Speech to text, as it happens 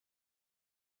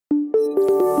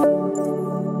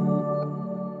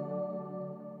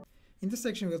this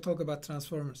section, we'll talk about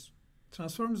transformers.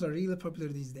 Transformers are really popular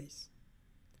these days,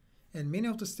 and many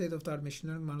of the state-of-the-art machine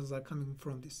learning models are coming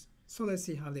from this. So let's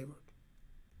see how they work.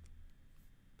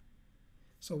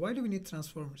 So why do we need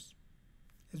transformers?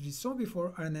 As we saw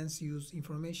before, RNNs use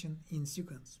information in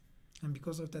sequence, and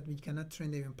because of that, we cannot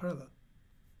train them in parallel.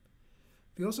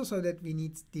 We also saw that we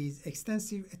need these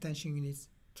extensive attention units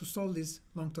to solve these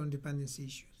long-term dependency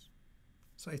issues.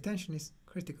 So attention is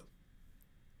critical.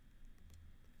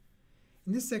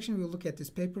 In this section, we'll look at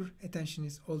this paper, Attention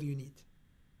is All You Need.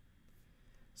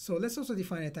 So let's also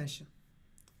define attention.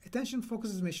 Attention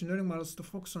focuses machine learning models to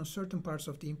focus on certain parts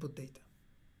of the input data.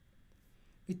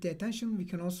 With the attention, we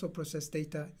can also process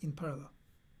data in parallel.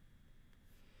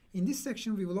 In this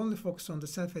section, we will only focus on the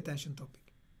self-attention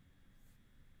topic.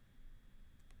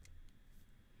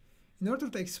 In order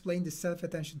to explain the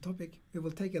self-attention topic, we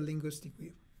will take a linguistic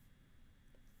view.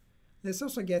 Let's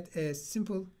also get a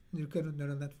simple recurrent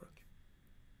neural network.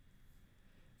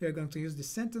 We are going to use this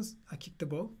sentence, I kicked the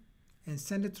ball, and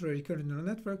send it through a recurrent neural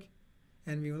network,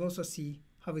 and we will also see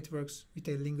how it works with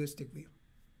a linguistic view.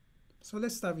 So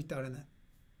let's start with the RNN.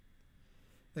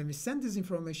 When we send this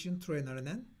information through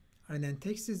an RNN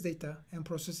takes this data and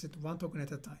processes it one token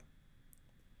at a time.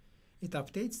 It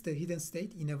updates the hidden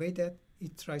state in a way that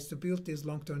it tries to build these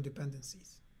long-term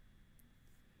dependencies.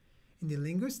 In the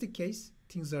linguistic case,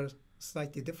 things are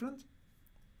slightly different.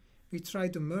 We try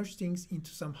to merge things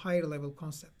into some higher level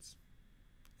concepts.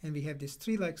 And we have this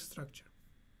tree-like structure.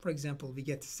 For example, we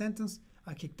get a sentence,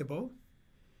 I kicked the ball,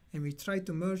 and we try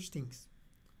to merge things.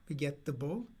 We get the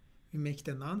ball, we make it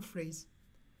a noun phrase,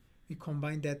 we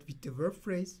combine that with the verb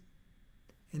phrase,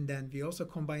 and then we also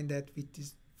combine that with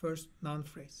this first noun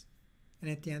phrase. And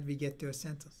at the end, we get to a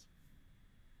sentence.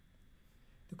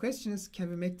 The question is, can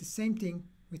we make the same thing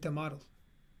with a model?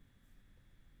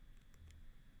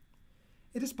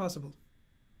 It is possible.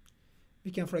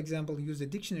 We can, for example, use a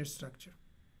dictionary structure.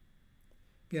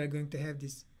 We are going to have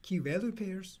these key value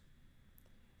pairs,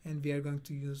 and we are going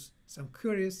to use some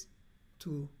queries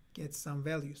to get some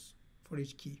values for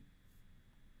each key.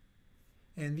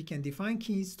 And we can define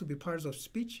keys to be parts of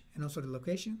speech and also the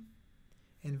location,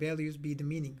 and values be the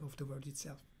meaning of the word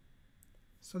itself.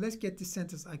 So let's get this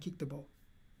sentence, I kicked the ball.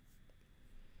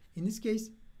 In this case,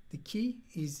 the key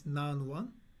is noun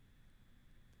 1,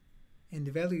 and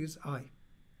the value is I.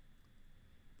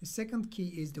 The second key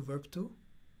is the verb 2,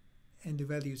 and the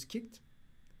value is kicked.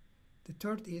 The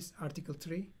third is article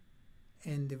 3,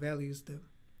 and the value is the.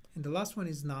 And the last one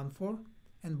is noun 4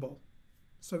 and ball.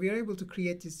 So we are able to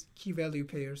create these key value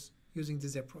pairs using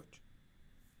this approach.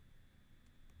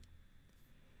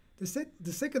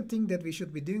 The second thing that we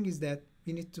should be doing is that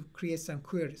we need to create some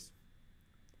queries.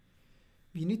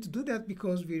 We need to do that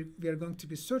because we are going to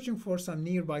be searching for some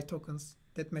nearby tokens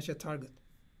that match a target.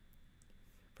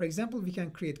 For example, we can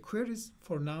create queries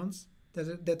for nouns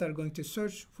that are going to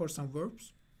search for some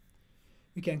verbs.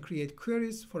 We can create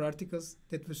queries for articles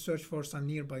that will search for some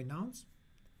nearby nouns.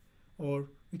 Or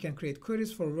we can create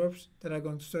queries for verbs that are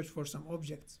going to search for some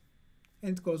objects.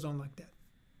 And it goes on like that.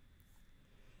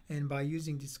 And by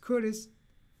using these queries,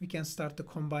 we can start to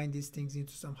combine these things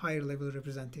into some higher level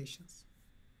representations.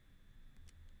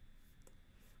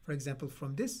 For example,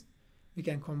 from this, we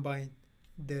can combine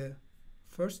the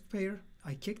first pair,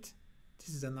 I kicked, this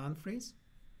is a noun phrase.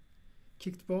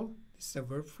 Kicked ball, this is a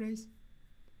verb phrase.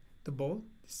 The ball,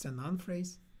 this is a noun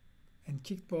phrase. And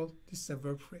kicked ball, this is a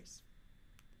verb phrase.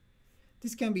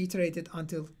 This can be iterated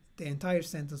until the entire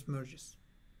sentence merges.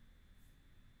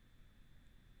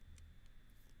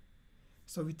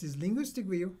 So with this linguistic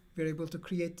view, we are able to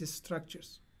create these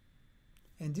structures.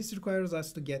 And this requires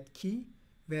us to get key,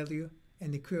 value,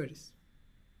 and the queries.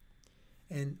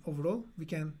 And overall, we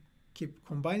can keep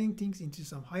combining things into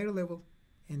some higher level.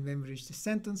 And when we reach the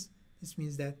sentence, this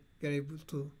means that we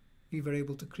were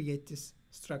able to create this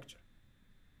structure.